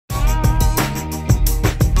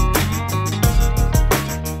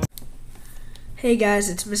Hey guys,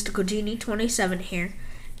 it's Mystical Genie 27 here,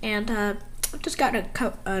 and I've just got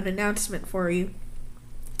an announcement for you.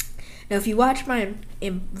 Now, if you watch my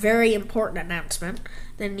very important announcement,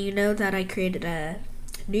 then you know that I created a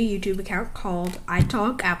new YouTube account called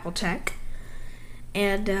iTalkAppleTech,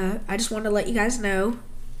 and I just want to let you guys know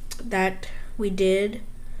that we did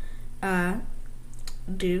I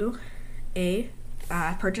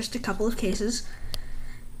purchased a couple of cases,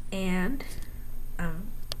 and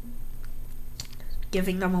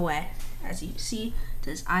giving them away. As you see, it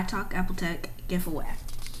says iTalkAppleTech giveaway.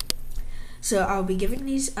 So I'll be giving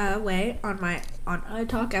these away on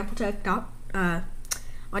iTalkAppleTech on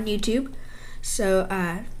YouTube. So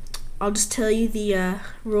I'll just tell you the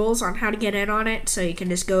rules on how to get in on it, so you can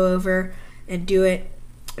just go over and do it.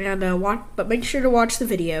 And but make sure to watch the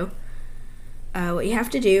video. What you have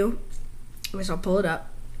to do is, I'll pull it up.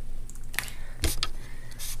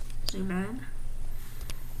 Zoom in.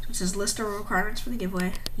 It says list of requirements for the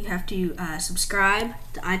giveaway. You have to subscribe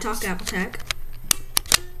to iTalkAppleTech.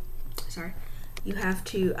 You have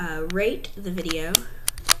to rate the video.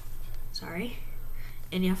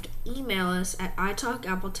 And you have to email us at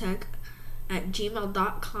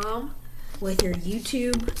iTalkAppleTech@gmail.com with your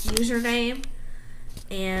YouTube username,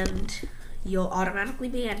 and you'll automatically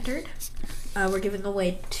be entered. We're giving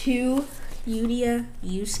away 2 Udia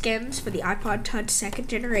U skins for the iPod Touch 2nd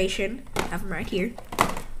generation. I have them right here.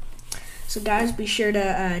 So guys, be sure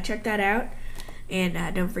to check that out, and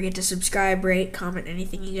don't forget to subscribe, rate, comment,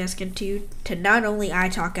 anything you guys can do to not only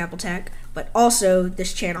iTalkAppleTech, but also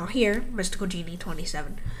this channel here, Mystical Genie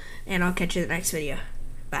 27. And I'll catch you in the next video.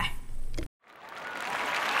 Bye.